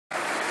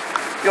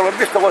Io l'ho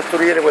visto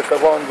costruire questo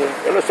ponte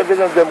e l'ho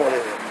seguito nel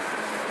demolire.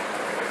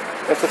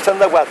 Nel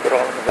 64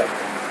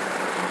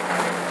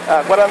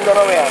 ah,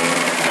 49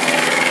 anni.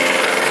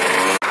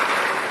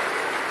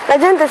 La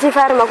gente si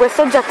ferma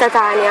quest'oggi a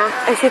Catania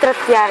e si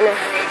trattiene.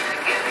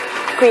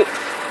 Qui,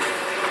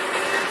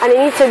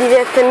 all'inizio di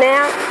via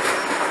Etnea,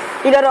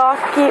 i loro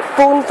occhi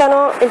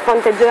puntano il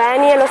ponte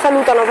Gioeni e lo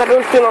salutano per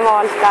l'ultima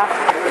volta.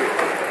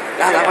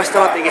 Da questa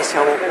volta che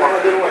siamo qua,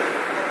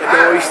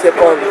 abbiamo visto il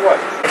ponte,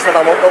 è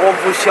stata molta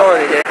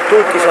confusione,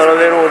 tutti sono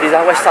venuti da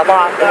questa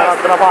parte,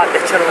 dall'altra parte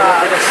e c'erano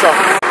molte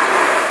persone.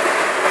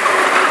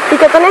 I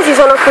catanesi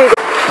sono qui,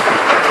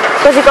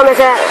 quasi come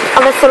se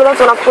avessero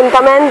dato un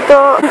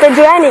appuntamento. Il ponte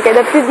Gioeni, che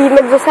da più di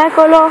mezzo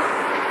secolo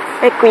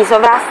è qui,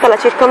 sovrasta la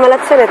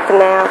circonvallazione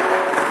etnea.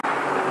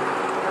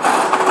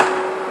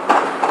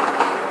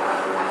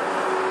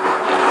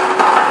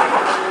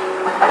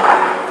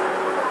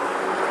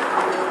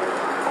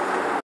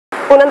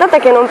 Una data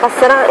che non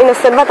passerà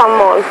inosservata a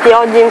molti.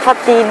 Oggi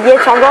infatti il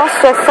 10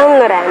 agosto è San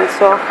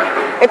Lorenzo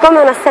e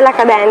come una stella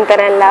cadente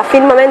nel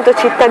firmamento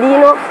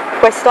cittadino,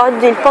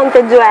 quest'oggi il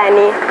ponte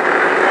Gioeni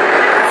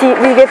si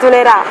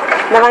sgretolerà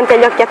davanti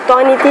agli occhi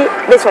attoniti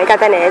dei suoi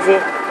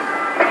catanesi.